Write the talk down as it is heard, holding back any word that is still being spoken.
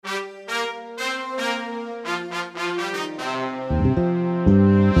Welcome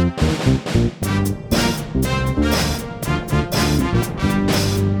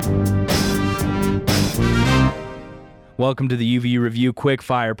to the UVU Review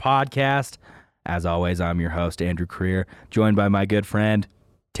Quickfire Podcast. As always, I'm your host, Andrew Creer, joined by my good friend,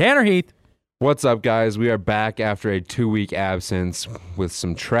 Tanner Heath. What's up, guys? We are back after a 2-week absence with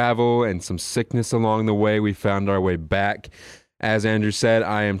some travel and some sickness along the way. We found our way back. As Andrew said,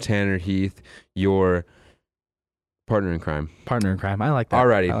 I am Tanner Heath, your partner in crime. Partner in crime. I like that.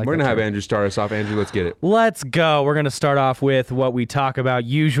 Alrighty, like we're going to have term. Andrew start us off. Andrew, let's get it. Let's go. We're going to start off with what we talk about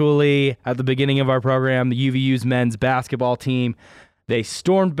usually at the beginning of our program, the UVU's men's basketball team. They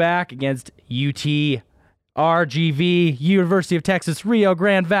stormed back against UT RGV, University of Texas, Rio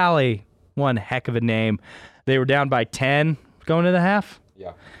Grande Valley. One heck of a name. They were down by 10 going to the half.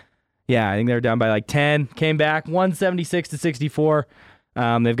 Yeah, I think they were down by like 10. Came back 176-64.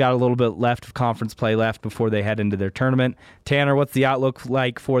 They've got a little bit left of conference play left before they head into their tournament. Tanner, what's the outlook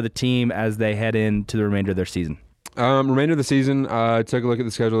like for the team as they head into the remainder of their season? Remainder of the season, I took a look at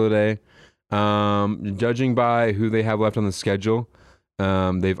the schedule today. Judging by who they have left on the schedule,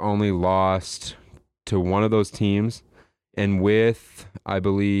 they've only lost to one of those teams. And with, I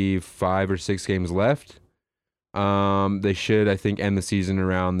believe, 5 or 6 games left, they should, I think, end the season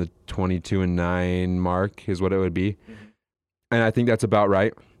around the 22-9 mark is what it would be. Mm-hmm. And I think that's about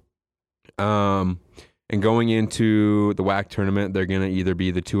right. And going into the WAC tournament, they're going to either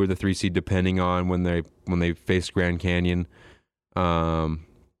be the 2 or the 3 seed, depending on when they face Grand Canyon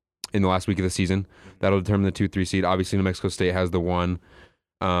in the last week of the season. That'll determine the 2-3 seed. Obviously, New Mexico State has the 1,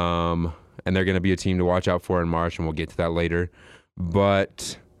 and they're going to be a team to watch out for in March, and we'll get to that later.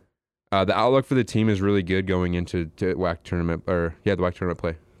 But the outlook for the team is really good going into WAC tournament, the WAC tournament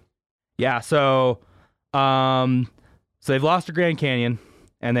play. Yeah. So they've lost to Grand Canyon,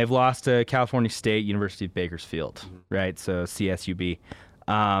 and they've lost to California State, University of Bakersfield, right? So CSUB.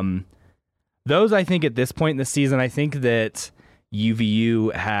 Those, I think, at this point in the season, I think that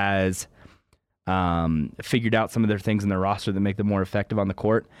UVU has figured out some of their things in their roster that make them more effective on the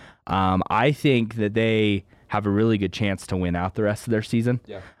court. I think that they have a really good chance to win out the rest of their season.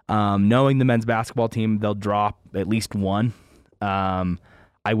 Yeah. Knowing the men's basketball team, they'll drop at least one.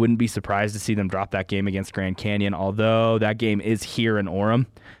 I wouldn't be surprised to see them drop that game against Grand Canyon, although that game is here in Orem,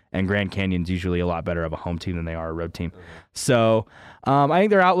 and Grand Canyon's usually a lot better of a home team than they are a road team. So I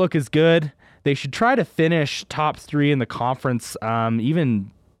think their outlook is good. They should try to finish top 3 in the conference, even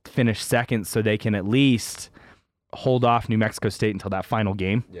finish second, so they can at least hold off New Mexico State until that final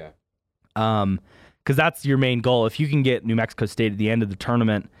game. Yeah. Because that's your main goal. If you can get New Mexico State at the end of the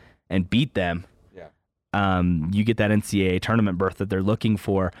tournament and beat them, you get that NCAA tournament berth that they're looking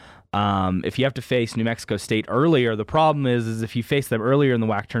for. If you have to face New Mexico State earlier, the problem is if you face them earlier in the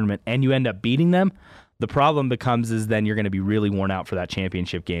WAC tournament and you end up beating them, the problem becomes is then you're going to be really worn out for that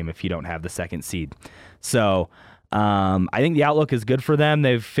championship game if you don't have the second seed. So I think the outlook is good for them.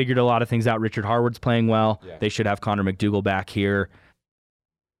 They've figured a lot of things out. Richard Harward's playing well. Yeah. They should have Connor McDougal back here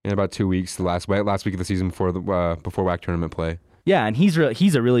in about 2 weeks, the last week of the season before WAC tournament play. Yeah, and he's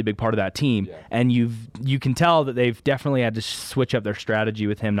a really big part of that team, and you can tell that they've definitely had to switch up their strategy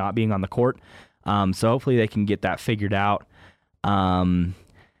with him not being on the court. So hopefully they can get that figured out.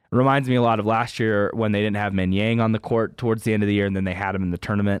 Reminds me a lot of last year when they didn't have Men Yang on the court towards the end of the year, and then they had him in the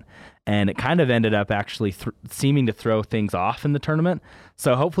tournament, and it kind of ended up actually seeming to throw things off in the tournament.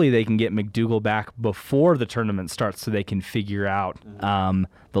 So hopefully they can get McDougal back before the tournament starts so they can figure out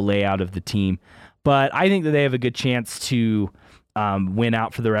the layout of the team. But I think that they have a good chance to win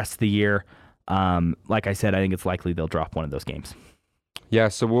out for the rest of the year. Like I said, I think it's likely they'll drop one of those games. Yeah,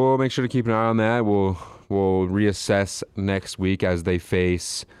 so we'll make sure to keep an eye on that. We'll reassess next week as they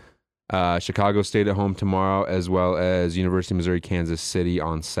face Chicago State at home tomorrow, as well as University of Missouri Kansas City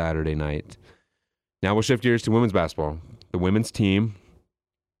on Saturday night. Now we'll shift gears to women's basketball. The women's team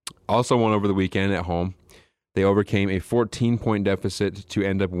also won over the weekend at home. They overcame a 14-point deficit to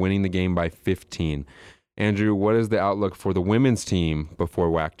end up winning the game by 15. Andrew, what is the outlook for the women's team before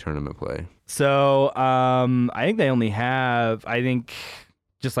WAC tournament play? So I think they only have,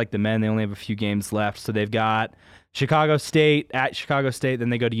 just like the men, they only have a few games left. So they've got Chicago State, then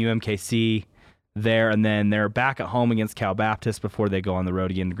they go to UMKC there, and then they're back at home against Cal Baptist before they go on the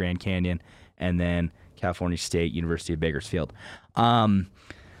road again to Grand Canyon, and then California State, University of Bakersfield.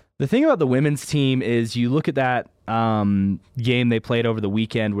 The thing about the women's team is you look at that game they played over the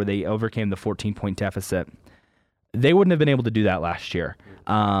weekend where they overcame the 14-point deficit. They wouldn't have been able to do that last year.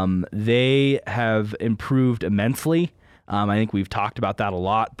 They have improved immensely. I think we've talked about that a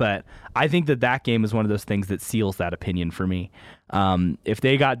lot, but I think that game is one of those things that seals that opinion for me. If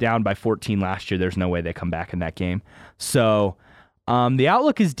they got down by 14 last year, there's no way they come back in that game. So The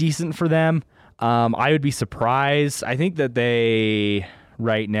outlook is decent for them. I would be surprised. I think that they,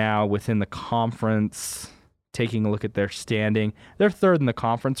 right now, within the conference, taking a look at their standing, they're third in the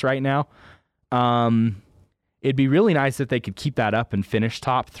conference right now. It'd be really nice if they could keep that up and finish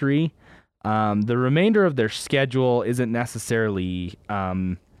top 3. The remainder of their schedule isn't necessarily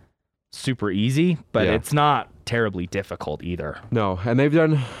super easy, but it's not terribly difficult either. No, and they've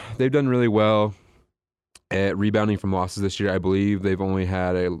done really well at rebounding from losses this year. I believe they've only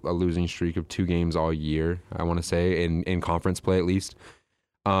had a losing streak of 2 games all year, I want to say, in conference play at least.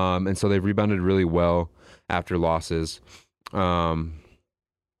 And so they've rebounded really well after losses. And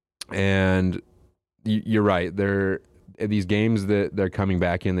you're right. These games that they're coming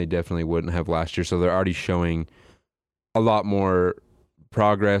back in, they definitely wouldn't have last year. So they're already showing a lot more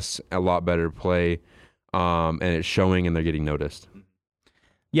progress, a lot better play, and it's showing and they're getting noticed.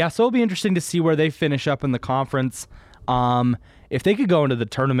 Yeah, so it'll be interesting to see where they finish up in the conference. If they could go into the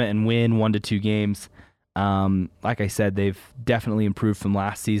tournament and win 1 to 2 games, like I said, they've definitely improved from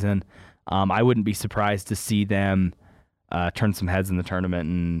last season. I wouldn't be surprised to see them turn some heads in the tournament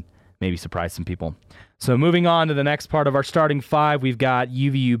and maybe surprise some people. So moving on to the next part of our starting 5, we've got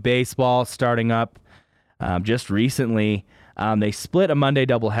UVU baseball starting up just recently. They split a Monday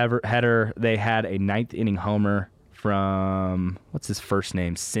doubleheader. They had a 9th inning homer from, what's his first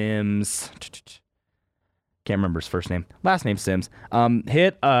name? Sims. Can't remember his first name. Last name Sims.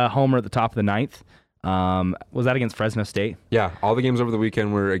 Hit a homer at the top of the 9th. Was that against Fresno State? Yeah, all the games over the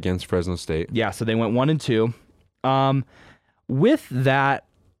weekend were against Fresno State. Yeah, so they went 1 and 2. With that,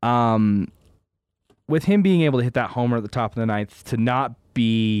 with him being able to hit that homer at the top of the 9th, to not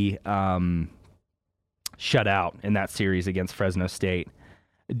be shut out in that series against Fresno State,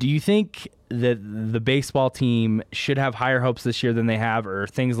 do you think that the baseball team should have higher hopes this year than they have, or are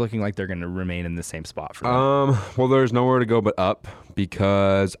things looking like they're going to remain in the same spot for them? Well, there's nowhere to go but up,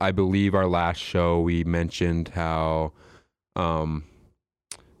 because I believe our last show we mentioned how in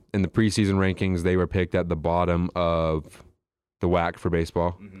the preseason rankings they were picked at the bottom of the WAC for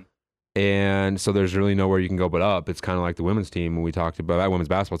baseball. Mm-hmm. And so there's really nowhere you can go but up. It's kind of like the women's team when we talked about that women's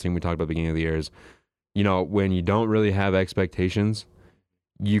basketball team we talked about at the beginning of the year is, when you don't really have expectations,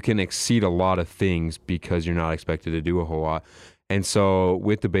 you can exceed a lot of things because you're not expected to do a whole lot. And so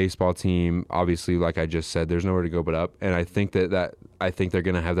with the baseball team, obviously, like I just said, there's nowhere to go but up. And I think that I think they're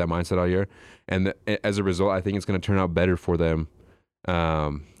going to have that mindset all year. And as a result, I think it's going to turn out better for them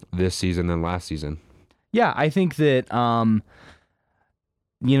this season than last season. Yeah, I think that,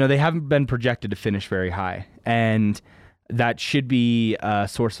 they haven't been projected to finish very high. And that should be a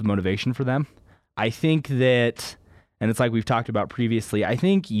source of motivation for them. I think that, and it's like we've talked about previously, I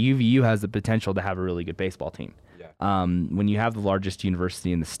think UVU has the potential to have a really good baseball team. Yeah. When you have the largest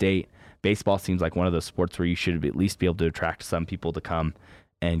university in the state, baseball seems like one of those sports where you should at least be able to attract some people to come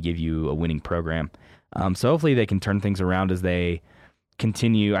and give you a winning program. So hopefully they can turn things around as they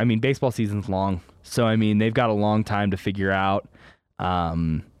continue. I mean, baseball season's long, so they've got a long time to figure out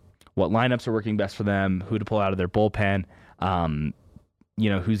what lineups are working best for them, who to pull out of their bullpen,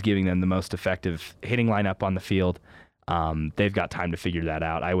 who's giving them the most effective hitting lineup on the field. They've got time to figure that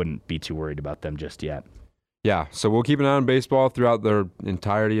out. I wouldn't be too worried about them just yet. Yeah, so we'll keep an eye on baseball throughout the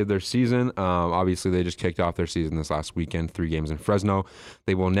entirety of their season. Obviously, they just kicked off their season this last weekend, 3 games in Fresno.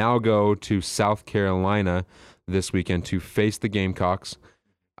 They will now go to South Carolina this weekend to face the Gamecocks,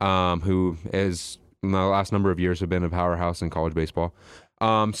 who is in the last number of years have been a powerhouse in college baseball.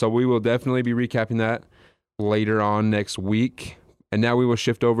 So we will definitely be recapping that later on next week. And now we will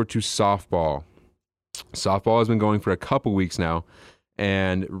shift over to softball. Softball has been going for a couple weeks now,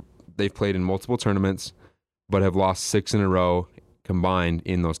 and they've played in multiple tournaments, but have lost 6 in a row combined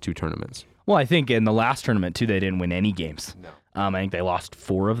in those 2 tournaments. Well, I think in the last tournament, too, they didn't win any games. No. I think they lost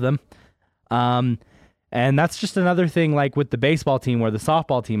 4 of them. And that's just another thing like with the baseball team where the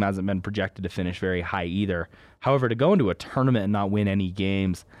softball team hasn't been projected to finish very high either. However, to go into a tournament and not win any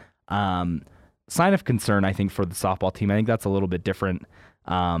games, sign of concern, I think, for the softball team. I think that's a little bit different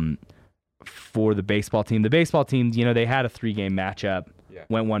for the baseball team. The baseball team, they had a 3-game matchup,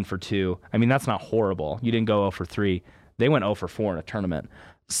 went 1 for 2. That's not horrible. You didn't go 0 for 3. They went 0 for 4 in a tournament.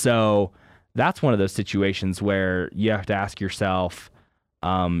 So that's one of those situations where you have to ask yourself,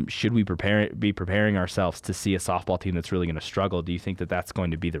 should we be preparing ourselves to see a softball team that's really going to struggle? Do you think that that's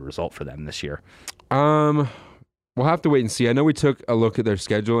going to be the result for them this year? We'll have to wait and see. I know we took a look at their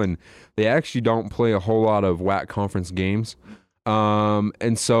schedule, and they actually don't play a whole lot of WAC conference games.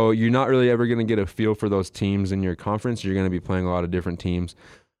 And so you're not really ever going to get a feel for those teams in your conference. You're going to be playing a lot of different teams.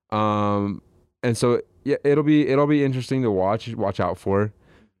 And so yeah, it'll be interesting to watch out for.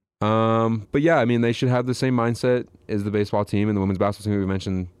 But yeah, I mean, they should have the same mindset as the baseball team and the women's basketball team we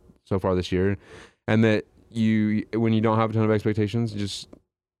mentioned so far this year, and that when you don't have a ton of expectations, just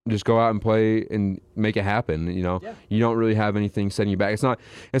go out and play and make it happen. You don't really have anything setting you back. It's not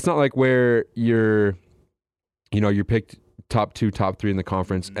like where you're picked top 2, top 3 in the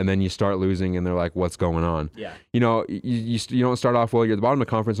conference, and then you start losing, and they're like, "What's going on?" Yeah. You don't start off well. You're at the bottom of the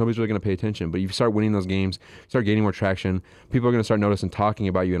conference. Nobody's really going to pay attention. But you start winning those games, start gaining more traction. People are going to start noticing, talking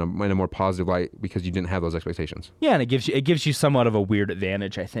about you in a more positive light because you didn't have those expectations. Yeah, and it gives you somewhat of a weird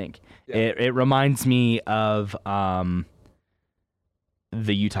advantage, I think. Yeah. It reminds me of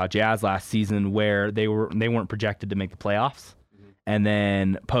the Utah Jazz last season, where they weren't projected to make the playoffs, and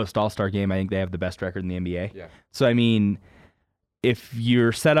then post All-Star game, I think they have the best record in the NBA. Yeah. So I mean, if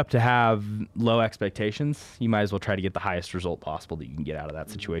you're set up to have low expectations, you might as well try to get the highest result possible that you can get out of that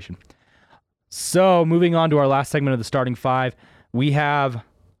situation. So moving on to our last segment of the starting five, we have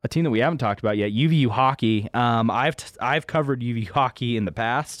a team that we haven't talked about yet, UVU hockey. I've covered UVU hockey in the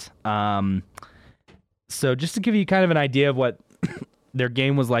past. So just to give you kind of an idea of what their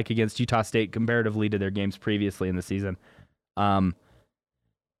game was like against Utah State comparatively to their games previously in the season.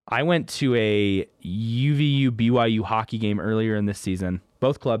 I went to a UVU BYU hockey game earlier in this season,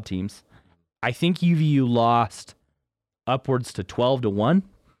 both club teams. I think UVU lost upwards to 12-1.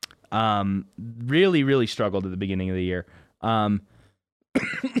 Really, really struggled at the beginning of the year.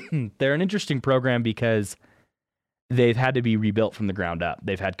 They're an interesting program because they've had to be rebuilt from the ground up.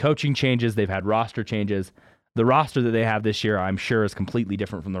 They've had coaching changes. They've had roster changes. The roster that they have this year, I'm sure, is completely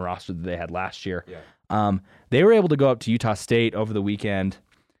different from the roster that they had last year. Yeah. They were able to go up to Utah State over the weekend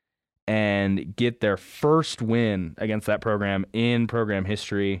and get their first win against that program in program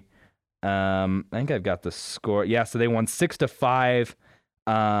history. I think I've got the score. Yeah, so they won 6-5.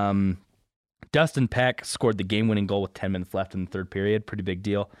 Dustin Peck scored the game-winning goal with 10 minutes left in the third period. Pretty big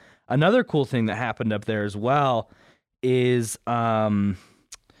deal. Another cool thing that happened up there as well is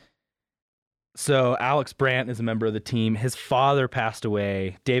so Alex Brandt is a member of the team. His father passed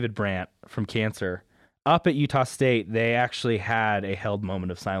away, David Brandt, from cancer. Up at Utah State, they actually had a held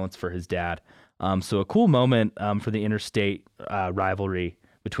moment of silence for his dad. So a cool moment for the interstate rivalry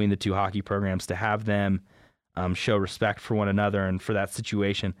between the two hockey programs, to have them show respect for one another and for that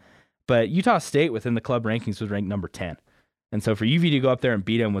situation. But Utah State within the club rankings was ranked number 10. And so for UV to go up there and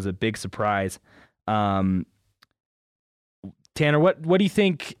beat them was a big surprise. Tanner, what do you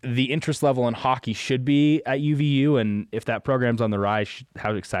think the interest level in hockey should be at UVU? And if that program's on the rise,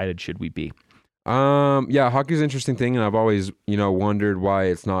 how excited should we be? Yeah, hockey's an interesting thing, and I've always, wondered why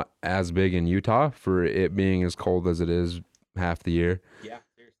it's not as big in Utah, for it being as cold as it is half the year. Yeah.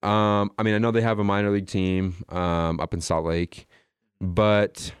 I mean, I know they have a minor league team up in Salt Lake,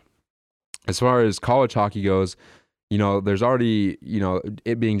 but as far as college hockey goes, there's already,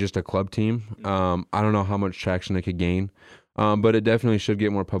 it being just a club team. I don't know how much traction it could gain, but it definitely should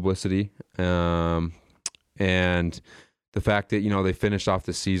get more publicity. And the fact that, they finished off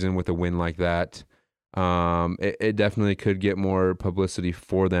the season with a win like that, it definitely could get more publicity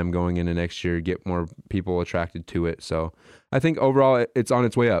for them going into next year, get more people attracted to it. So I think overall it's on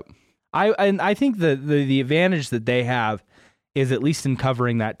its way up. I think the advantage that they have is, at least in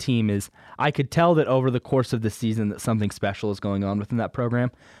covering that team, is I could tell that over the course of the season that something special is going on within that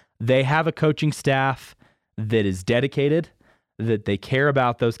program. They have a coaching staff that is dedicated, that they care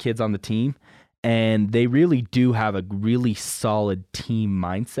about those kids on the team, and they really do have a really solid team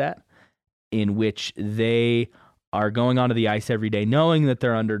mindset in which they are going onto the ice every day knowing that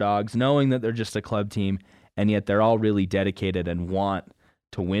they're underdogs, knowing that they're just a club team, and yet they're all really dedicated and want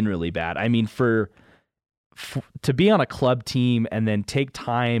to win really bad. I mean, to be on a club team and then take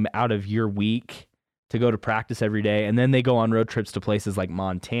time out of your week to go to practice every day, and then they go on road trips to places like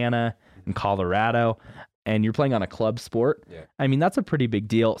Montana and Colorado, and you're playing on a club sport. Yeah. I mean, that's a pretty big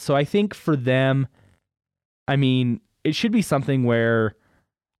deal. So I think for them, I mean, it should be something where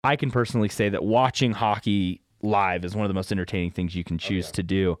I can personally say that watching hockey live is one of the most entertaining things you can choose to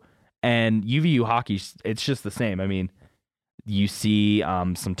do. And UVU hockey, it's just the same. I mean, you see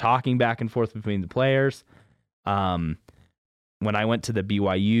some talking back and forth between the players. When I went to the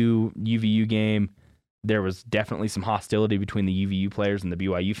BYU UVU game, there was definitely some hostility between the UVU players and the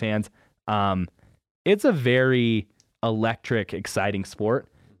BYU fans. It's a very electric, exciting sport.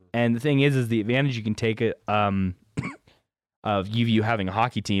 And the thing is the advantage you can take of UVU having a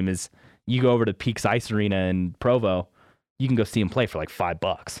hockey team is you go over to Peaks Ice Arena in Provo, you can go see them play for like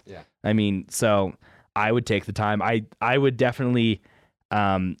 $5. Yeah. I mean, so I would take the time. I would definitely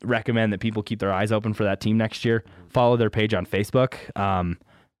recommend that people keep their eyes open for that team next year. Follow their page on Facebook.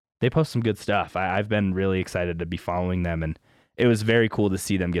 They post some good stuff. I've been really excited to be following them, and it was very cool to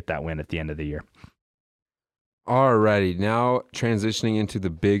see them get that win at the end of the year. Alrighty, now transitioning into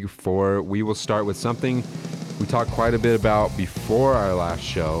the Big Four, we will start with something we talked quite a bit about before our last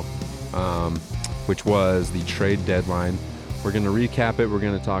show, which was the trade deadline. We're going to recap it. We're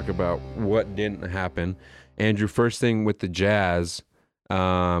going to talk about what didn't happen. Andrew, first thing with the Jazz,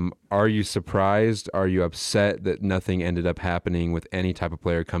 are you surprised? Are you upset that nothing ended up happening with any type of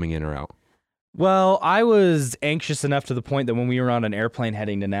player coming in or out? Well, I was anxious enough to the point that when we were on an airplane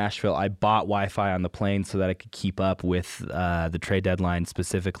heading to Nashville, I bought Wi-Fi on the plane so that I could keep up with the trade deadline,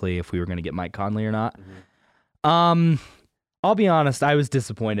 specifically if we were going to get Mike Conley or not. I'll be honest, I was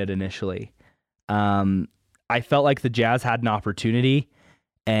disappointed initially. I felt like the Jazz had an opportunity,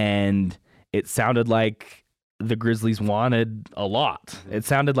 and it sounded like the Grizzlies wanted a lot. It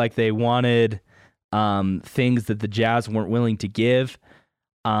sounded like they wanted things that the Jazz weren't willing to give.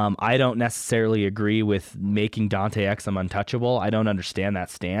 I don't necessarily agree with making Dante Exum untouchable. I don't understand that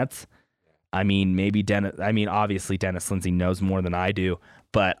stance. I mean, obviously Dennis Lindsey knows more than I do,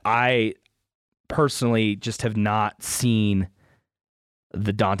 but I personally just have not seen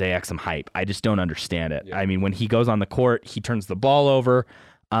the Dante Exum hype. I just don't understand it. Yeah. I mean, when he goes on the court, he turns the ball over.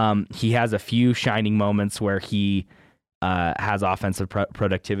 He has a few shining moments where he has offensive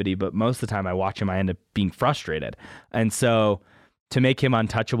productivity, but most of the time I watch him, I end up being frustrated. And so to make him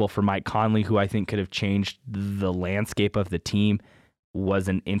untouchable for Mike Conley, who I think could have changed the landscape of the team, was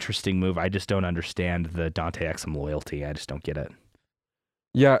an interesting move. I just don't understand the Dante Exum loyalty. I just don't get it.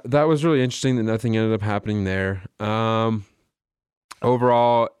 Yeah, that was really interesting that nothing ended up happening there.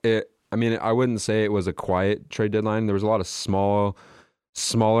 Overall, I wouldn't say it was a quiet trade deadline. There was a lot of smaller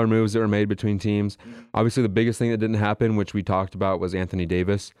moves that were made between teams. Obviously, the biggest thing that didn't happen, which we talked about, was Anthony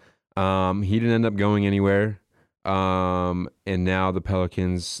Davis. He didn't end up going anywhere. And now the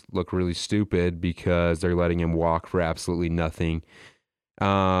Pelicans look really stupid because they're letting him walk for absolutely nothing.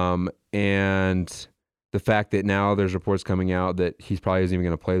 And the fact that now there's reports coming out that he's probably isn't even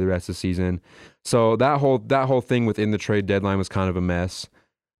going to play the rest of the season. So that whole thing within the trade deadline was kind of a mess.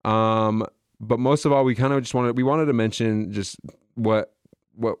 But most of all, we wanted to mention just what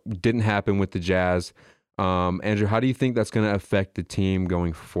didn't happen with the Jazz. Andrew, how do you think that's going to affect the team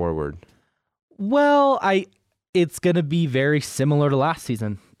going forward? Well, it's going to be very similar to last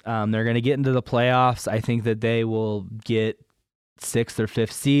season. They're going to get into the playoffs. I think that they will get 6th or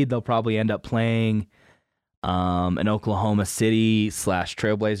 5th seed. They'll probably end up playing an Oklahoma City /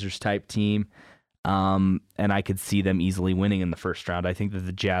 Trailblazers type team. And I could see them easily winning in the first round. I think that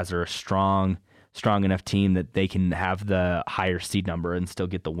the Jazz are a strong enough team that they can have the higher seed number and still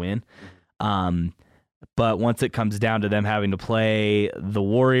get the win. But once it comes down to them having to play the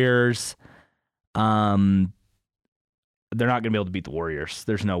Warriors, they're not going to be able to beat the Warriors.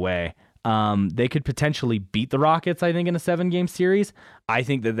 There's no way. They could potentially beat the Rockets, I think, in a 7-game series. I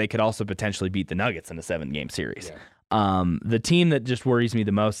think that they could also potentially beat the Nuggets in a 7-game series. Yeah. The team that just worries me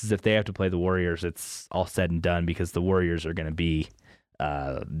the most is if they have to play the Warriors, it's all said and done because the Warriors are going to be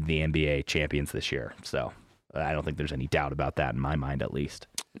the NBA champions this year. So I don't think there's any doubt about that in my mind, at least.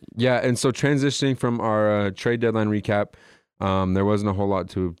 Yeah, and so transitioning from our trade deadline recap, there wasn't a whole lot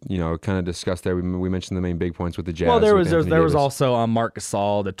to kind of discuss there. We mentioned the main big points with the Jazz. Well, there was also Marc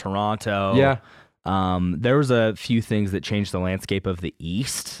Gasol to Toronto. Yeah. There was a few things that changed the landscape of the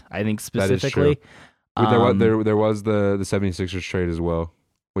East, I think specifically. There was the 76ers trade as well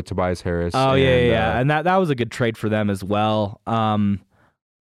with Tobias Harris. Oh, yeah. And that was a good trade for them as well.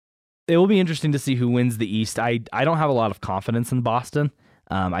 It will be interesting to see who wins the East. I don't have a lot of confidence in Boston.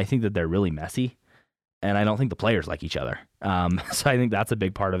 I think that they're really messy, and I don't think the players like each other. So I think that's a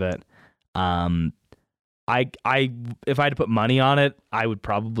big part of it. If I had to put money on it, I would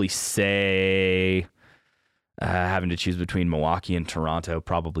probably say having to choose between Milwaukee and Toronto,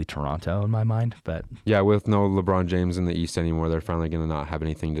 probably Toronto in my mind. But yeah, with no LeBron James in the East anymore, they're finally going to not have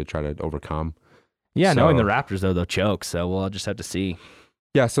anything to try to overcome. Yeah, knowing the Raptors, though, they'll choke. So we'll just have to see.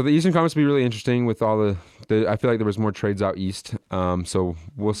 Yeah, so the Eastern Conference will be really interesting with all the I feel like there was more trades out East. So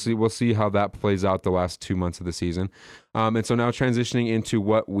we'll see how that plays out the last 2 months of the season. And so now transitioning into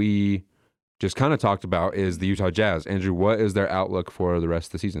what we just kind of talked about is the Utah Jazz. Andrew, what is their outlook for the rest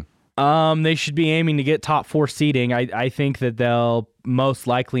of the season? They should be aiming to get top 4 seeding. I think that they'll most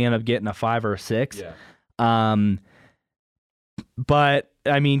likely end up getting a 5 or a 6. Yeah. But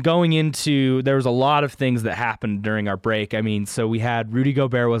I mean, there was a lot of things that happened during our break. I mean, so we had Rudy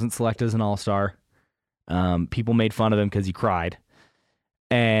Gobert wasn't selected as an All-Star. People made fun of him because he cried.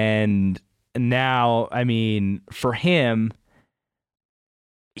 And now, I mean, for him,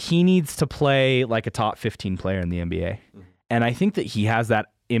 he needs to play like a top 15 player in the NBA. Mm-hmm. And I think that he has that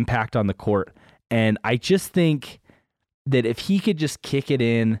impact on the court. And I just think that if he could just kick it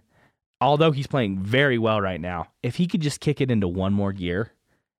in, although he's playing very well right now, if he could just kick it into one more gear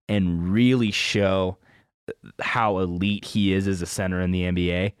and really show how elite he is as a center in the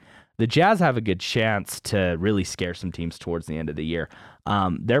NBA, the Jazz have a good chance to really scare some teams towards the end of the year.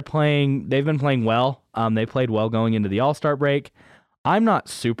 They've been playing well. They played well going into the All-Star break. I'm not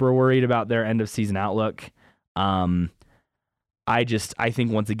super worried about their end of season outlook. I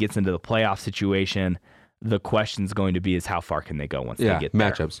think once it gets into the playoff situation, the question's going to be is how far can they go once they get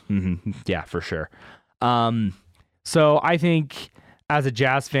there. Matchups. Mm-hmm. Yeah, for sure. So I think as a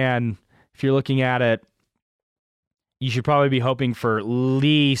Jazz fan, if you're looking at it, you should probably be hoping for at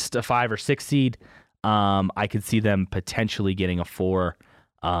least a 5 or 6 seed. I could see them potentially getting a 4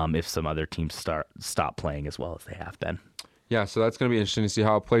 if some other teams stop playing as well as they have been. Yeah, so that's going to be interesting to see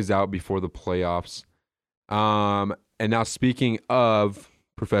how it plays out before the playoffs. And now speaking of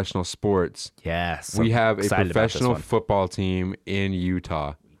professional sports, yes, we have a professional football team in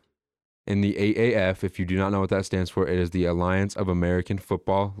Utah. In the AAF, if you do not know what that stands for, it is the Alliance of American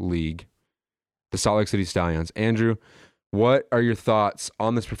Football League, the Salt Lake City Stallions. Andrew, what are your thoughts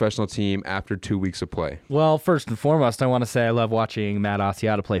on this professional team after 2 weeks of play? Well, first and foremost, I want to say I love watching Matt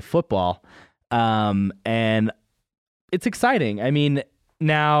Asiata play football. And it's exciting. I mean,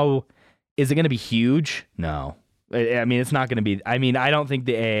 now, is it going to be huge? No. I mean, it's not going to be. I mean, I don't think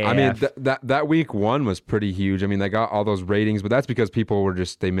the AAF. I mean, that week 1 was pretty huge. I mean, they got all those ratings, but that's because people were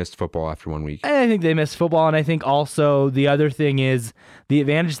they missed football after 1 week. I think they missed football, and I think also the other thing is the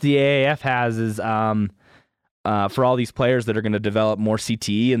advantage the AAF has is for all these players that are going to develop more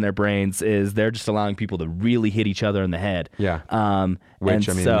CTE in their brains is they're just allowing people to really hit each other in the head. Yeah. Which,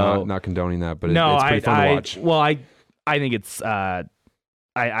 I mean, not condoning that, but it's pretty fun to watch. Well, I think it's.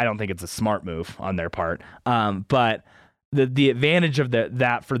 I don't think it's a smart move on their part. But the advantage of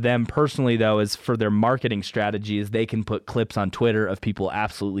that for them personally, though, is for their marketing strategy is they can put clips on Twitter of people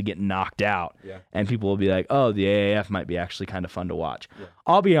absolutely getting knocked out. Yeah. And people will be like, oh, the AAF might be actually kind of fun to watch. Yeah.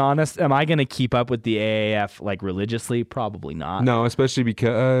 I'll be honest. Am I going to keep up with the AAF like religiously? Probably not. No, especially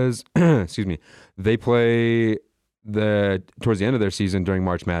because, excuse me, they play towards the end of their season during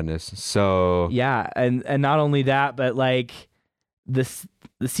March Madness. So yeah. And not only that, but like the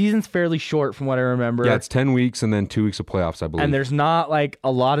season's fairly short from what I remember. Yeah, it's 10 weeks and then 2 weeks of playoffs, I believe. And there's not like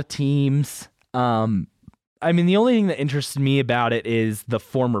a lot of teams. I mean, the only thing that interests me about it is the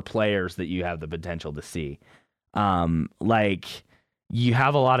former players that you have the potential to see. Like you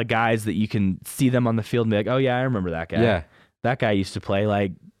have a lot of guys that you can see them on the field and be like, oh yeah, I remember that guy. Yeah. That guy used to play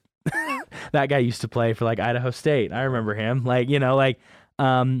like that guy used to play for like Idaho State. I remember him. Like,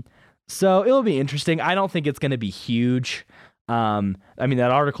 so it'll be interesting. I don't think it's going to be huge. I mean,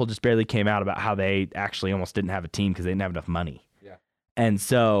 that article just barely came out about how they actually almost didn't have a team because they didn't have enough money. Yeah. And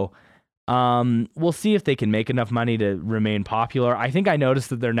so we'll see if they can make enough money to remain popular. I think I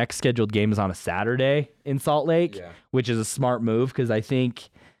noticed that their next scheduled game is on a Saturday in Salt Lake, which is a smart move because I think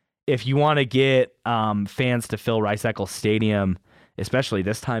if you want to get fans to fill Rice-Eccles Stadium, especially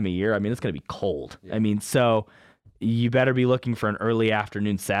this time of year, I mean, it's going to be cold. Yeah. I mean, so you better be looking for an early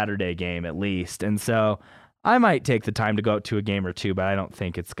afternoon Saturday game at least. And so I might take the time to go to a game or two, but I don't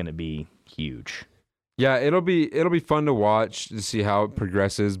think it's going to be huge. Yeah, it'll be fun to watch to see how it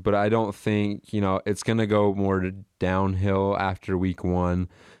progresses, but I don't think, it's going to go more downhill after week 1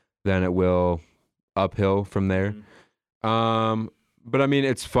 than it will uphill from there. Mm-hmm. But I mean,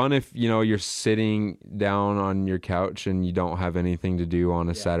 it's fun if, you're sitting down on your couch and you don't have anything to do on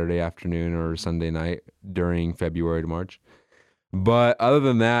a Saturday afternoon or Sunday night during February to March. But other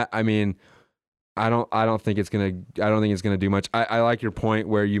than that, I mean, I don't think it's gonna do much. I like your point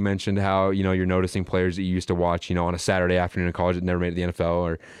where you mentioned how you're noticing players that you used to watch on a Saturday afternoon in college that never made it to the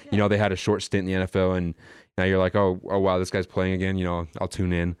NFL, or they had a short stint in the NFL and now you're like, oh wow, this guy's playing again. I'll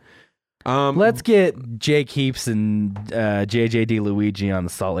tune in. Let's get Jake Heaps and JJ Luigi on the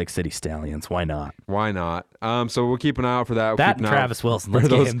Salt Lake City Stallions. Why not? Why not? So we'll keep an eye out for that. That and Travis Wilson. Let's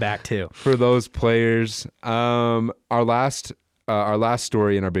get him back too. For those players. Our last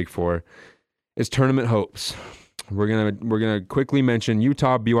story in our Big Four is tournament hopes. We're gonna quickly mention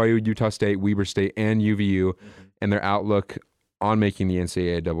Utah, BYU, Utah State, Weber State, and UVU, and their outlook on making the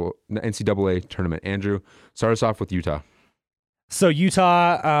NCAA tournament. Andrew, start us off with Utah. So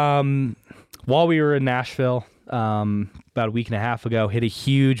Utah, while we were in Nashville about a week and a half ago, hit a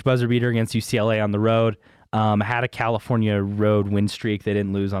huge buzzer beater against UCLA on the road. Had a California road win streak. They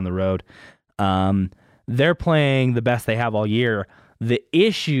didn't lose on the road. They're playing the best they have all year. The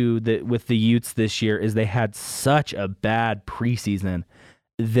issue with the Utes this year is they had such a bad preseason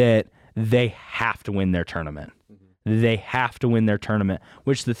that they have to win their tournament. Mm-hmm. They have to win their tournament,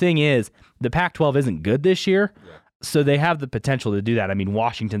 which the thing is, the Pac-12 isn't good this year. So they have the potential to do that. I mean,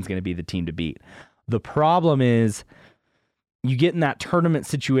 Washington's going to be the team to beat. The problem is you get in that tournament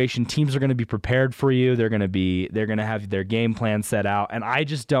situation, teams are going to be prepared for you. They're going to have their game plan set out. And I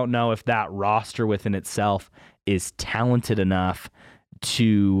just don't know if that roster within itself is talented enough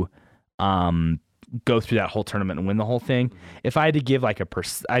to go through that whole tournament and win the whole thing. If I had to give like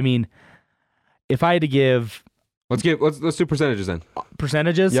if I had to give, let's do percentages then.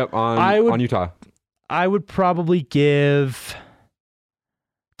 Percentages? Yep, on Utah. I would probably give,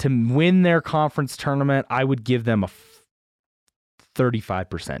 to win their conference tournament, I would give them a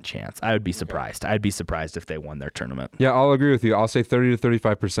 35% chance. I would be surprised. I'd be surprised if they won their tournament. Yeah, I'll agree with you. I'll say 30 to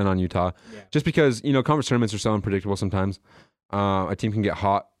 35% on Utah. Yeah. Just because, conference tournaments are so unpredictable sometimes. A team can get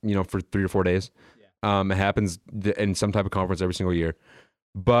hot, for 3 or 4 days. Yeah. It happens in some type of conference every single year.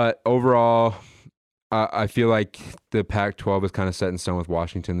 But overall, I feel like the Pac-12 is kind of set in stone with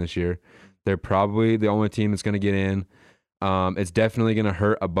Washington this year. They're probably the only team that's going to get in. It's definitely going to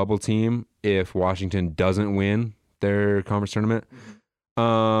hurt a bubble team if Washington doesn't win their conference tournament.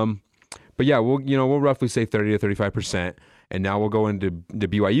 But yeah, we'll roughly say 30 to 35%. And now we'll go into the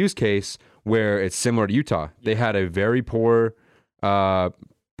BYU's case where it's similar to Utah. They had a very poor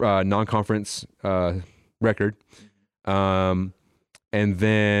non-conference record. And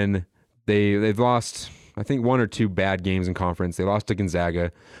then they've lost, I think, 1 or 2 bad games in conference. They lost to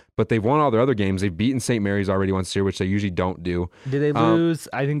Gonzaga, but they've won all their other games. They've beaten St. Mary's already once here, which they usually don't do. Did they lose?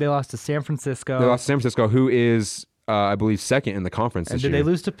 I think they lost to San Francisco. They lost to San Francisco, who is, I believe, second in the conference this year. Did they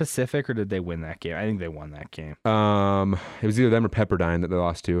lose to Pacific, or did they win that game? I think they won that game. It was either them or Pepperdine that they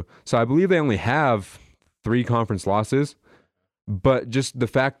lost to. So I believe they only have 3 conference losses. But just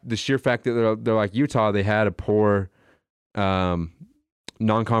the sheer fact that they're like Utah, they had a poor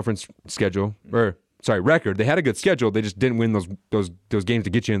non-conference schedule, record. They had a good schedule. They just didn't win those games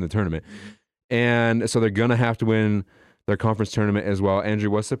to get you in the tournament. And so they're gonna have to win their conference tournament as well. Andrew,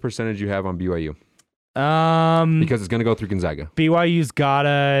 what's the percentage you have on BYU? Because it's gonna go through Gonzaga. BYU's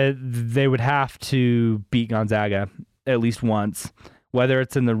they would have to beat Gonzaga at least once, whether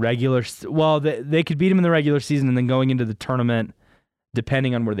it's in the regular. Well, they could beat them in the regular season and then going into the tournament,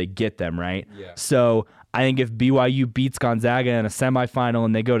 depending on where they get them, right? Yeah. So I think if BYU beats Gonzaga in a semifinal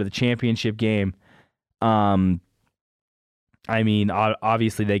and they go to the championship game, obviously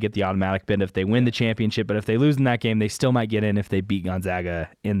they get the automatic bid if they win the championship, but if they lose in that game, they still might get in if they beat Gonzaga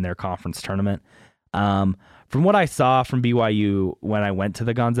in their conference tournament. From what I saw from BYU when I went to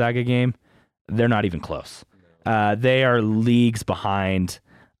the Gonzaga game, they're not even close. They are leagues behind.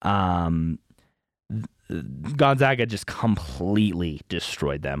 Gonzaga just completely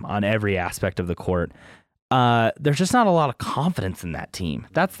destroyed them on every aspect of the court. There's just not a lot of confidence in that team.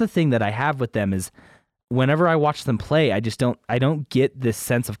 That's the thing that I have with them is whenever I watch them play, I don't get this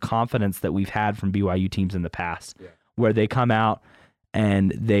sense of confidence that we've had from BYU teams in the past, where they come out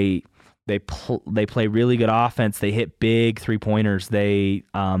and they play really good offense. They hit big 3-pointers. They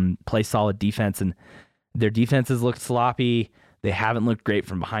play solid defense, and their defenses look sloppy. They haven't looked great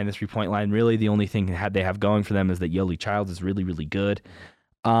from behind the 3-point line. Really, the only thing they have going for them is that Yoli Childs is really, really good.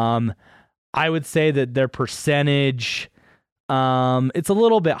 I would say that their percentage, it's a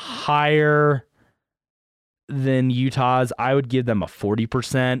little bit higher than Utah's. I would give them a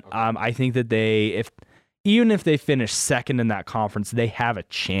 40%. I think that even if they finish second in that conference, they have a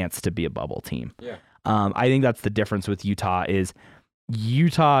chance to be a bubble team. Yeah. I think that's the difference with Utah is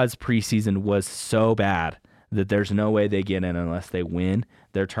Utah's preseason was so bad that there's no way they get in unless they win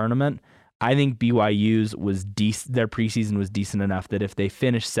their tournament. I think BYU's their preseason was decent enough that if they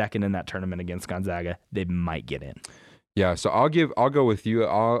finish second in that tournament against Gonzaga, they might get in. Yeah, so I'll go with you.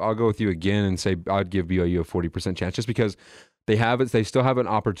 I'll go with you again and say I'd give BYU a 40% chance just because they still have an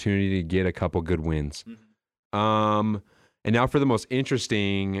opportunity to get a couple good wins. Mm-hmm. And now for the most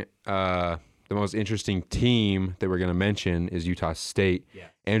interesting team that we're going to mention is Utah State. Yeah.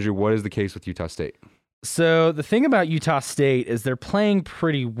 Andrew, what is the case with Utah State? So the thing about Utah State is they're playing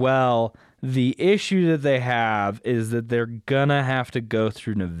pretty well. The issue that they have is that they're going to have to go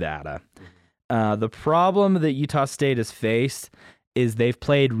through Nevada. The problem that Utah State has faced is they've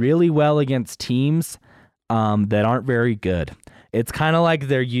played really well against teams that aren't very good. It's kind of like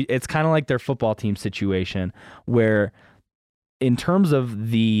their football team situation where in terms of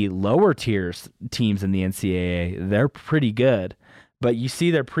the lower tiers teams in the NCAA, they're pretty good. But you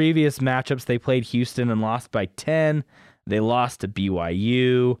see their previous matchups, they played Houston and lost by 10. They lost to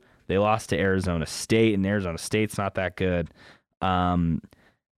BYU. They lost to Arizona State, and Arizona State's not that good. And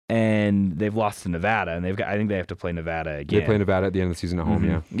they've lost to Nevada, and I think they have to play Nevada again. They play Nevada at the end of the season at home,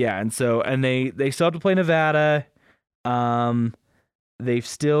 yeah. Yeah, and they still have to play Nevada. They've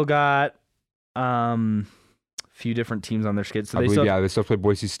still got few different teams on their schedule. So I believe, they still play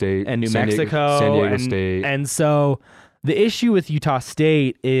Boise State and New San Mexico, San Diego State. And so the issue with Utah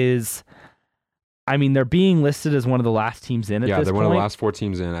State is, I mean, they're being listed as one of the last teams in at this point. Yeah, they're one of the last 4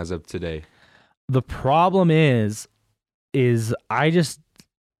 teams in as of today. The problem is if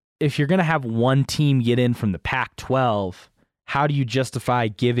you're going to have one team get in from the Pac-12, how do you justify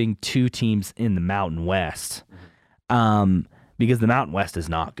giving 2 teams in the Mountain West? Because the Mountain West is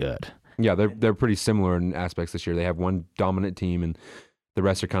not good. Yeah, they're pretty similar in aspects this year. They have one dominant team, and the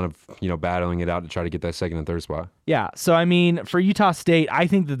rest are kind of battling it out to try to get that second and third spot. Yeah, so I mean, for Utah State, I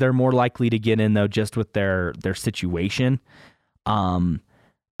think that they're more likely to get in though, just with their situation. I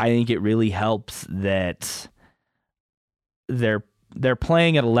think it really helps that they're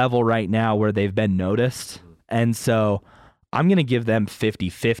playing at a level right now where they've been noticed, and so I'm going to give them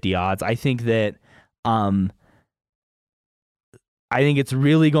 50-50 odds. I think that. I think it's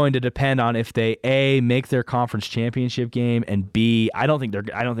really going to depend on if they A, make their conference championship game, and B, I don't think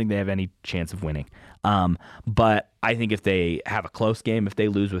they have any chance of winning. But I think if they have a close game, if they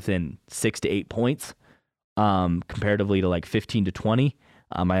lose within 6 to 8 points, comparatively to like 15 to 20,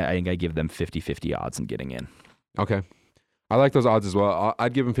 I think I give them 50-50 odds in getting in. Okay. I like those odds as well.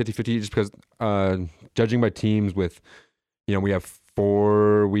 I'd give them 50-50 just because judging by teams with, we have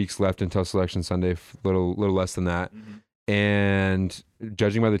 4 weeks left until Selection Sunday, little less than that. Mm-hmm. And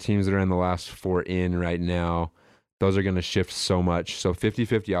judging by the teams that are in the last 4 in right now, those are going to shift so much. So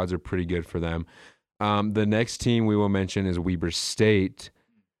 50-50 odds are pretty good for them. The next team we will mention is Weber State.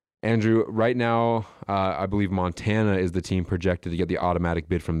 Andrew, right now, I believe Montana is the team projected to get the automatic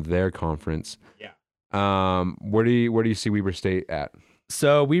bid from their conference. Yeah. Where do you see Weber State at?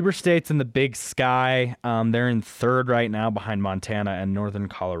 So Weber State's in the Big Sky. They're in 3rd right now behind Montana and Northern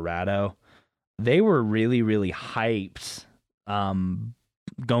Colorado. They were really, really hyped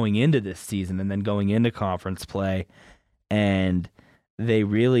going into this season and then going into conference play, and they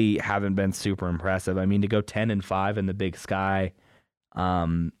really haven't been super impressive. I mean, to go 10-5 in the Big Sky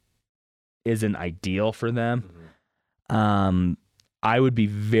isn't ideal for them. Mm-hmm. I would be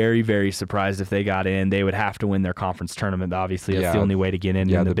very, very surprised if they got in. They would have to win their conference tournament. Obviously, that's the only way to get in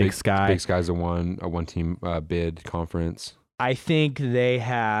the Big Sky. Big Sky's a one team bid conference. I think they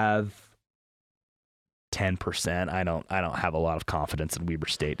have 10%. I don't have a lot of confidence in Weber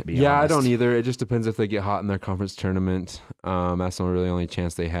State, to be honest. Yeah, I don't either. It just depends if they get hot in their conference tournament. That's the only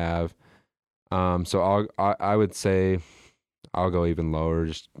chance they have. So I would say I'll go even lower,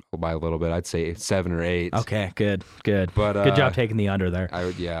 just by a little bit. I'd say 7 or 8. Okay, good. But good job taking the under there.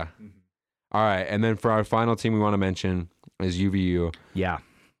 Yeah. Mm-hmm. All right, and then for our final team we want to mention is UVU. Yeah.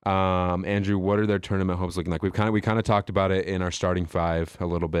 Andrew, what are their tournament hopes looking like? We kind of talked about it in our starting 5 a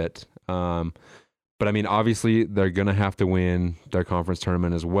little bit. But I mean, obviously, they're going to have to win their conference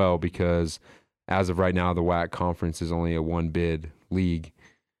tournament as well because as of right now, the WAC conference is only a 1-bid league.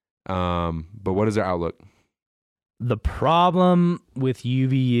 But what is their outlook? The problem with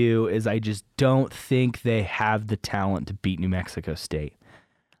UVU is I just don't think they have the talent to beat New Mexico State.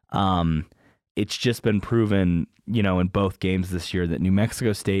 It's just been proven, in both games this year that New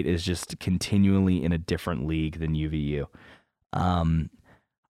Mexico State is just continually in a different league than UVU.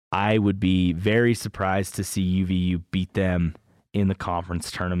 I would be very surprised to see UVU beat them in the conference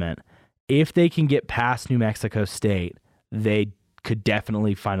tournament. If they can get past New Mexico State, they could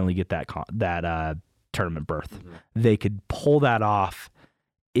definitely finally get that tournament berth. Mm-hmm. They could pull that off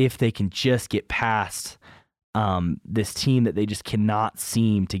if they can just get past this team that they just cannot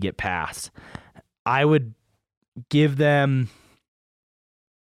seem to get past. I would give them...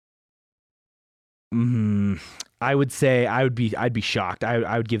 I would say I'd be shocked.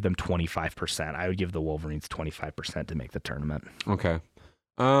 I would give them 25%. I would give the Wolverines 25% to make the tournament. Okay.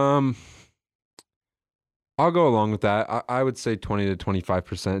 I'll go along with that. I would say 20 to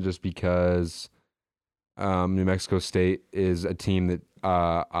 25% just because New Mexico State is a team that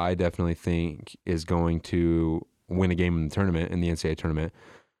I definitely think is going to win a game in the tournament, in the NCAA tournament.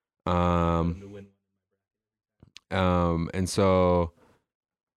 And so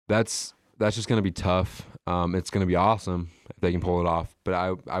that's just going to be tough. It's going to be awesome if they can pull it off. But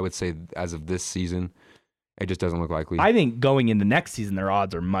I would say as of this season, it just doesn't look likely. I think going into next season, their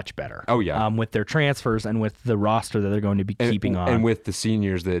odds are much better. Oh, yeah. With their transfers and with the roster that they're going to be keeping on. And with the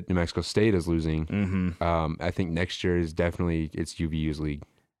seniors that New Mexico State is losing, mm-hmm. I think next year is definitely it's UVU's league.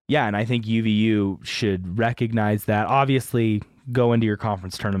 Yeah, and I think UVU should recognize that. Obviously, go into your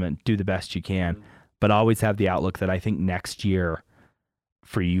conference tournament, do the best you can, but always have the outlook that I think next year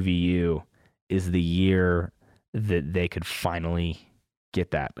for UVU is the year that they could finally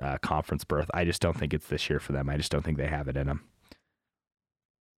get that conference berth. I just don't think it's this year for them. I just don't think they have it in them.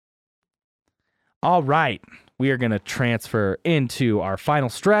 All right, we are going to transfer into our final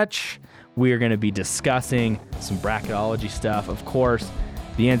stretch. We are going to be discussing some bracketology stuff. Of course,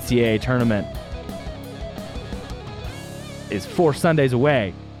 the NCAA tournament is 4 Sundays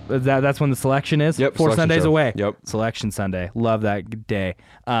away. That's when the selection is? Yep. 4 Sundays show. away. Yep. Selection Sunday. Love that day.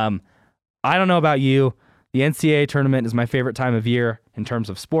 I don't know about you. The NCAA tournament is my favorite time of year in terms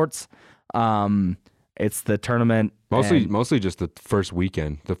of sports. It's the tournament. Mostly just the first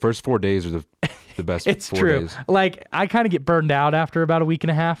weekend. The first 4 days are the best. It's 4 true. days. Like, I kind of get burned out after about a week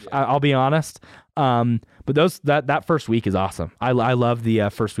and a half. Yeah. I'll be honest. But that first week is awesome. I love the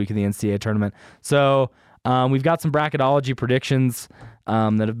first week of the NCAA tournament. So we've got some bracketology predictions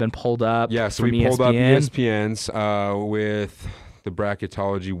that have been pulled up. Yeah, so from we pulled ESPN. up ESPN's with the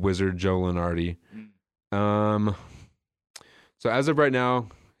bracketology wizard Joe Lunardi. So as of right now,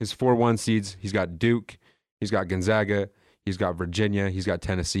 his 4-1 seeds, he's got Duke, he's got Gonzaga, he's got Virginia, he's got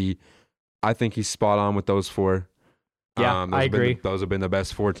Tennessee. I think he's spot on with those 4. Yeah, I agree. Those have been the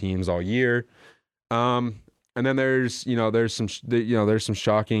best 4 teams all year. And then there's some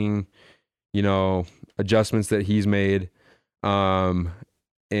shocking, adjustments that he's made. And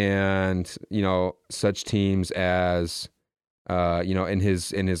such teams as in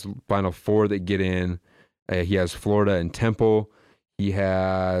his final 4 that get in, he has Florida and Temple. He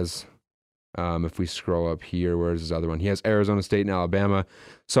has, if we scroll up here, where's his other one? He has Arizona State and Alabama.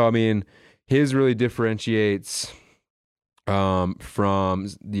 So, I mean, his really differentiates from,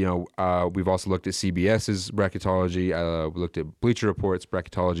 we've also looked at CBS's bracketology. We looked at Bleacher Report's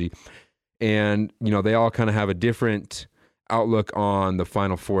bracketology. And, they all kind of have a different outlook on the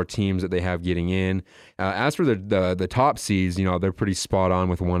final 4 teams that they have getting in. As for the top seeds, they're pretty spot on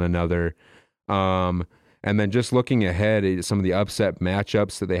with one another. And then just looking ahead at some of the upset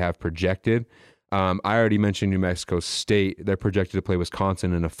matchups that they have projected, I already mentioned New Mexico State. They're projected to play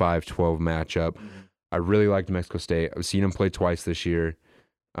Wisconsin in a 5-12 matchup. Mm-hmm. I really like New Mexico State. I've seen them play twice this year.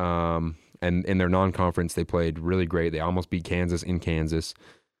 And in their non-conference, they played really great. They almost beat Kansas in Kansas.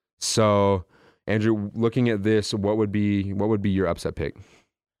 So, Andrew, looking at this, what would be your upset pick?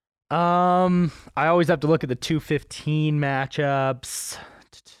 I always have to look at the 2-15 matchups.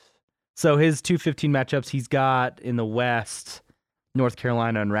 So his 2-15 matchups he's got in the West, North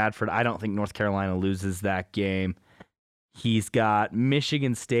Carolina and Radford. I don't think North Carolina loses that game. He's got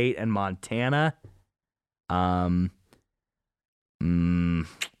Michigan State and Montana.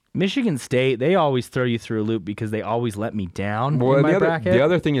 Michigan State, they always throw you through a loop because they always let me down in my bracket. The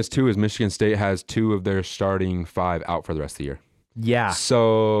other thing is Michigan State has 2 of their starting 5 out for the rest of the year. Yeah.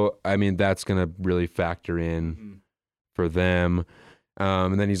 So, I mean, that's going to really factor in for them.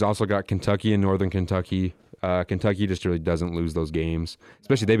 And then he's also got Kentucky and Northern Kentucky. Kentucky just really doesn't lose those games.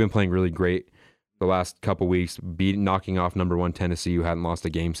 Especially they've been playing really great the last couple weeks, knocking off number 1 Tennessee, who hadn't lost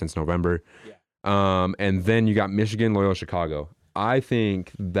a game since November. Yeah. And then you got Michigan, Loyola Chicago. I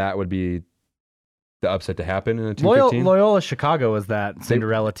think that would be the upset to happen in a 2-15. Loyola Chicago was that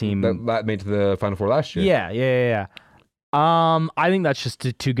Cinderella team that made to the Final Four last year. Yeah. I think that's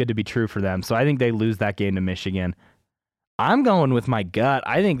just too good to be true for them. So I think they lose that game to Michigan. I'm going with my gut.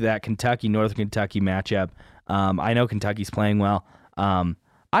 I think that Northern Kentucky matchup, I know Kentucky's playing well. I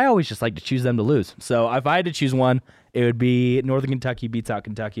always just like to choose them to lose. So if I had to choose one, it would be Northern Kentucky beats out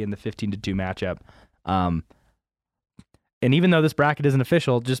Kentucky in the 15-2 matchup. And even though this bracket isn't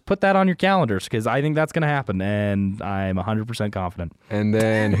official, just put that on your calendars because I think that's going to happen, and I'm 100% confident. And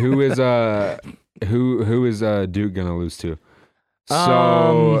then who is Duke going to lose to?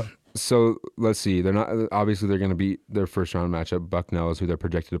 So let's see. They're going to beat their first round matchup. Bucknell is who they're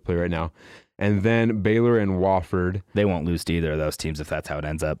projected to play right now. And then Baylor and Wofford. They won't lose to either of those teams if that's how it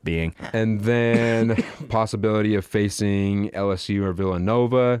ends up being. And then possibility of facing LSU or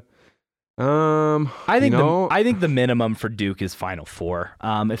Villanova. I think the minimum for Duke is Final Four.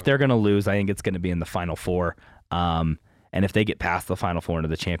 If they're going to lose, I think it's going to be in the Final Four. And if they get past the Final Four into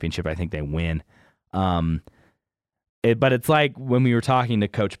the championship, I think they win. But it's like when we were talking to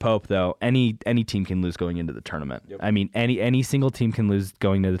Coach Pope, though, any team can lose going into the tournament. Yep. I mean, any single team can lose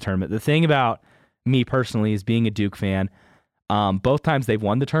going into the tournament. The thing about me personally is being a Duke fan, both times they've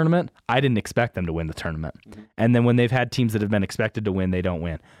won the tournament, I didn't expect them to win the tournament. Mm-hmm. And then when they've had teams that have been expected to win, they don't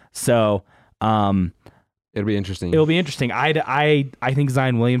win. So it'll be interesting. It'll be interesting. I think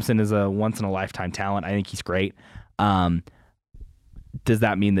Zion Williamson is a once-in-a-lifetime talent. I think he's great. Does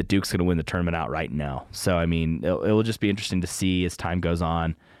that mean that Duke's going to win the tournament outright? No. So, I mean, it will just be interesting to see as time goes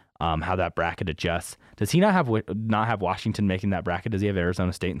on how that bracket adjusts. Does he not have Washington making that bracket? Does he have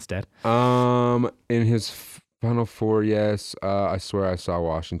Arizona State instead? In his Final Four, yes. I swear I saw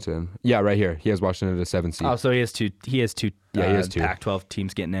Washington. Yeah, right here. He has Washington at a 7 seed. Oh, so he has two. He has two. Yeah, he has two. Pac-12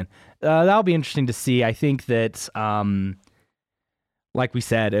 teams getting in. That'll be interesting to see. I think that, like we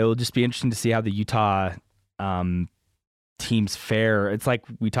said, it will just be interesting to see how the Utah teams fare. It's like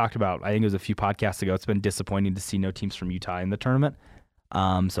we talked about. I think it was a few podcasts ago. It's been disappointing to see no teams from Utah in the tournament.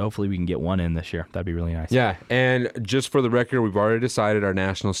 So hopefully we can get one in this year. That'd be really nice. Yeah, and just for the record, we've already decided our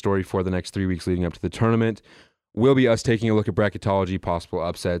national story for the next 3 weeks leading up to the tournament will be us taking a look at bracketology, possible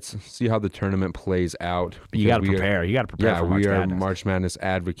upsets, see how the tournament plays out. You got to prepare. You got to prepare. Yeah, for March we are Madness. March Madness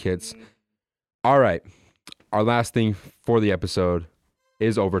advocates. All right, our last thing for the episode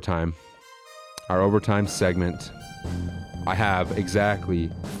is overtime. Our overtime segment. I have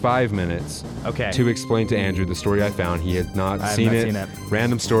exactly 5 minutes to explain to Andrew the story I found. He had not seen it.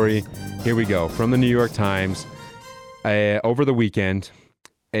 Random story. Here we go. From the New York Times. Over the weekend,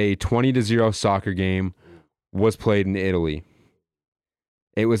 a 20-0 soccer game was played in Italy.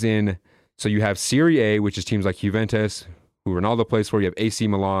 It was in, so you have Serie A, which is teams like Juventus, who Ronaldo plays for. You have AC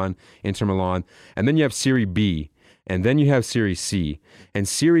Milan, Inter Milan. And then you have Serie B. And then you have Serie C. And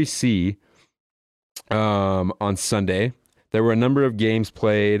Serie C, on Sunday, there were a number of games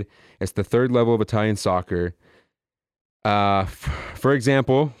played. It's the third level of Italian soccer. For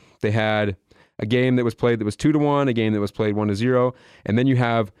example, they had a game that was played that was 2-1, a game that was played 1-0, and then you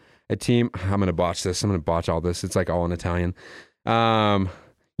have a team. I'm gonna botch this. I'm gonna botch all this. It's like all in Italian.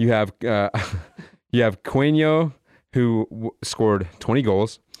 You have Quegno, who scored 20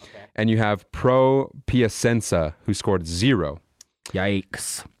 goals, and you have Pro Piacenza, who scored 0.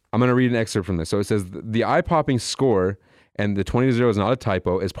 Yikes! I'm gonna read an excerpt from this. So it says the eye-popping score. And the 20-0 is not a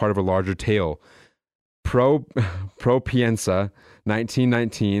typo, is part of a larger tale. Pro Pienza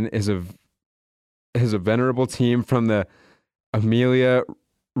 1919 is a venerable team from the Emilia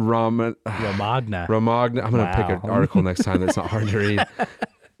Romagna. I'm going to pick an article next time that's not hard to read.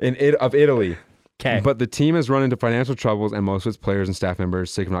 Of Italy. Okay. But the team has run into financial troubles, and most of its players and staff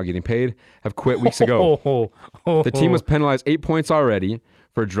members, sick of not getting paid, have quit weeks ago. The team was penalized 8 points already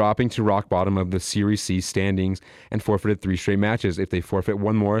for dropping to rock bottom of the Serie C standings and forfeited 3 straight matches. If they forfeit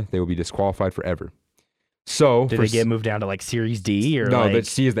one more, they will be disqualified forever. So, did they get moved down to like Series D or no? Like... But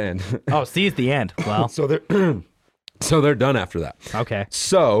C is the end. Oh, C is the end. Well, so they're done after that. Okay.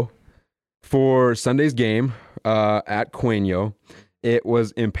 So for Sunday's game at Quegno, it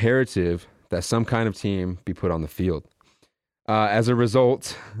was imperative that some kind of team be put on the field. As a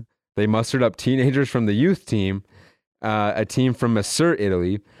result, they mustered up teenagers from the youth team. A team from Messer,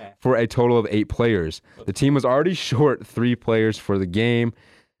 Italy, for a total of 8 players. The team was already short 3 players for the game.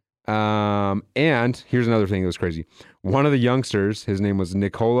 And here's another thing that was crazy. One of the youngsters, his name was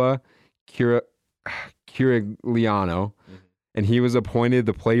Nicola Curigliano, and he was appointed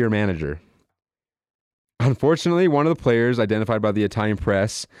the player manager. Unfortunately, one of the players, identified by the Italian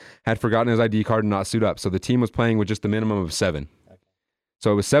press, had forgotten his ID card and not suit up. So the team was playing with just a minimum of 7.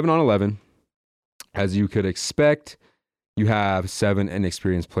 So it was 7-on-11. As you could expect, you have 7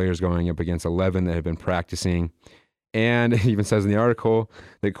 inexperienced players going up against 11 that have been practicing. And it even says in the article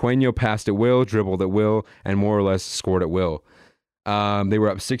that Quegno passed at will, dribbled at will, and more or less scored at will. They were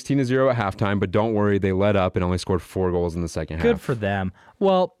up 16-0 at halftime, but don't worry, they let up and only scored 4 goals in the second half. Good for them.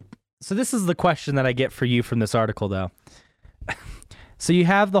 Well, so this is the question that I get for you from this article, though. So you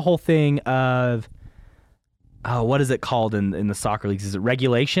have the whole thing of, what is it called in the soccer leagues? Is it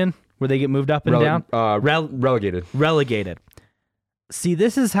regulation? Where they get moved up and down? Relegated. Relegated. See,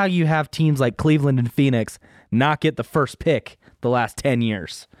 this is how you have teams like Cleveland and Phoenix not get the first pick the last 10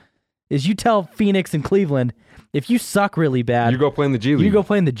 years. Is you tell Phoenix and Cleveland, if you suck really bad, you go play in the G League. You go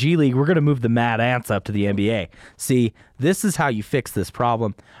play in the G League. We're going to move the Mad Ants up to the NBA. See, this is how you fix this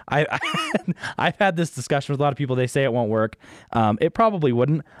problem. I've had this discussion with a lot of people. They say it won't work. It probably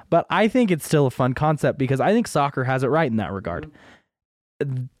wouldn't, but I think it's still a fun concept because I think soccer has it right in that regard.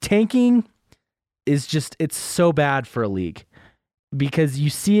 Tanking is just, it's so bad for a league because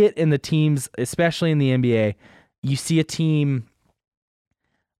you see it in the teams, especially in the NBA. You see a team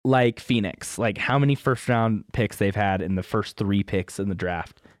like Phoenix, like how many first round picks they've had in the first 3 picks in the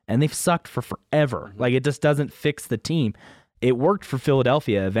draft, and they've sucked for forever. Like it just doesn't fix the team. It worked for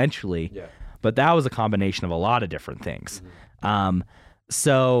Philadelphia eventually, but that was a combination of a lot of different things.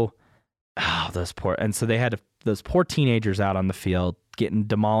 So they had those poor teenagers out on the field getting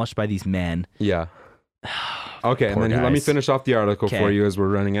demolished by these men. Yeah. Okay, and then let me finish off the article for you as we're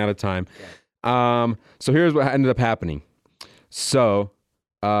running out of time. So here's what ended up happening. So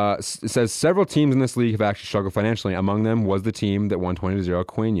it says several teams in this league have actually struggled financially. Among them was the team that won 20-0,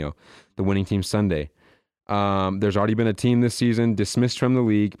 Quegno, the winning team Sunday. There's already been a team this season dismissed from the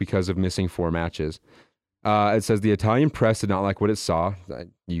league because of missing 4 matches. It says the Italian press did not like what it saw.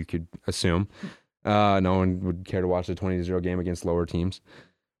 You could assume. No one would care to watch the 20-0 game against lower teams.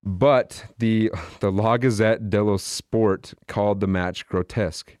 But the La Gazzetta dello Sport called the match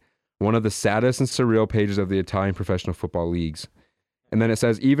grotesque, one of the saddest and surreal pages of the Italian professional football leagues. And then it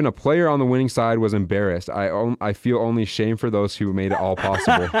says, even a player on the winning side was embarrassed. I feel only shame for those who made it all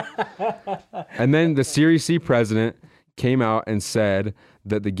possible. And then the Serie C president came out and said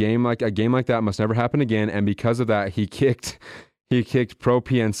that a game like that must never happen again. And because of that, he kicked Pro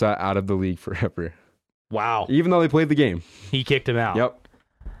Pienza out of the league forever. Wow. Even though they played the game. He kicked him out. Yep.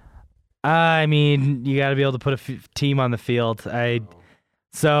 I mean, you got to be able to put a team on the field.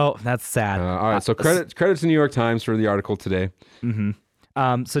 So that's sad. All right. So credit to New York Times for the article today.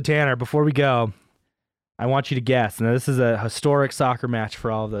 Mm-hmm. So Tanner, before we go, I want you to guess. Now, this is a historic soccer match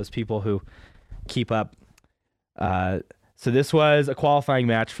for all of those people who keep up. So this was a qualifying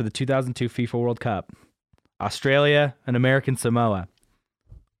match for the 2002 FIFA World Cup. Australia and American Samoa.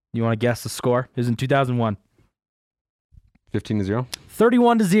 You want to guess the score? It was in 2001. 15-0.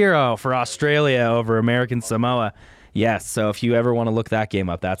 31-0 for Australia over American Samoa. Yes, so if you ever want to look that game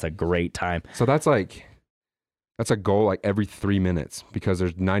up, that's a great time. So that's a goal like every 3 minutes because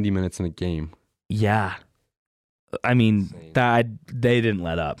there's 90 minutes in a game. Yeah. I mean, they didn't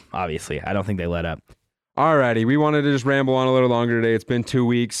let up, obviously. I don't think they let up. Alrighty, we wanted to just ramble on a little longer today. It's been 2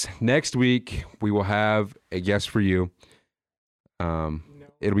 weeks. Next week, we will have a guest for you.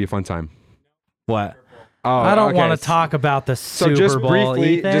 It'll be a fun time. What? Oh, I don't want to talk about the Super Bowl,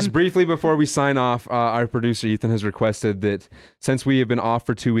 Ethan. Just briefly before we sign off, our producer Ethan has requested that since we have been off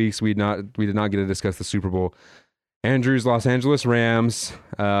for 2 weeks, we did not get to discuss the Super Bowl. Andrew's Los Angeles Rams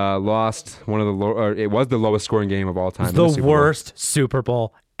lost it was the lowest scoring game of all time. The worst Super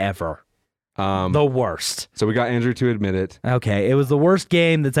Bowl ever. The worst. So we got Andrew to admit it. Okay, it was the worst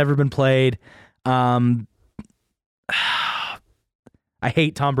game that's ever been played. I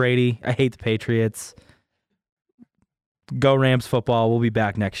hate Tom Brady. I hate the Patriots. Go Rams football. We'll be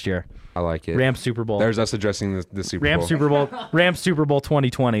back next year. I like it. Rams Super Bowl. There's us addressing the Super Bowl. Rams Super Bowl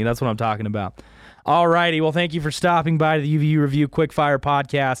 2020. That's what I'm talking about. All righty. Well, thank you for stopping by the UVU Review Quickfire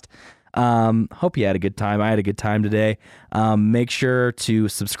Podcast. Hope you had a good time. I had a good time today. Make sure to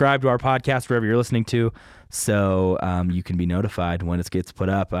subscribe to our podcast wherever you're listening to so you can be notified when it gets put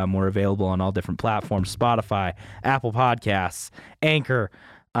up. We're available on all different platforms, Spotify, Apple Podcasts, Anchor,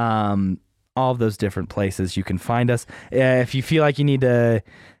 all of those different places you can find us. If you feel like you need to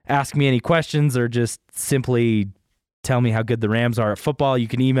ask me any questions or just simply tell me how good the Rams are at football, you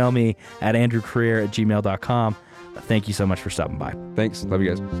can email me at andrewcareer@gmail.com. Thank you so much for stopping by. Thanks. Love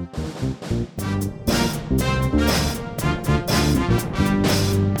you guys.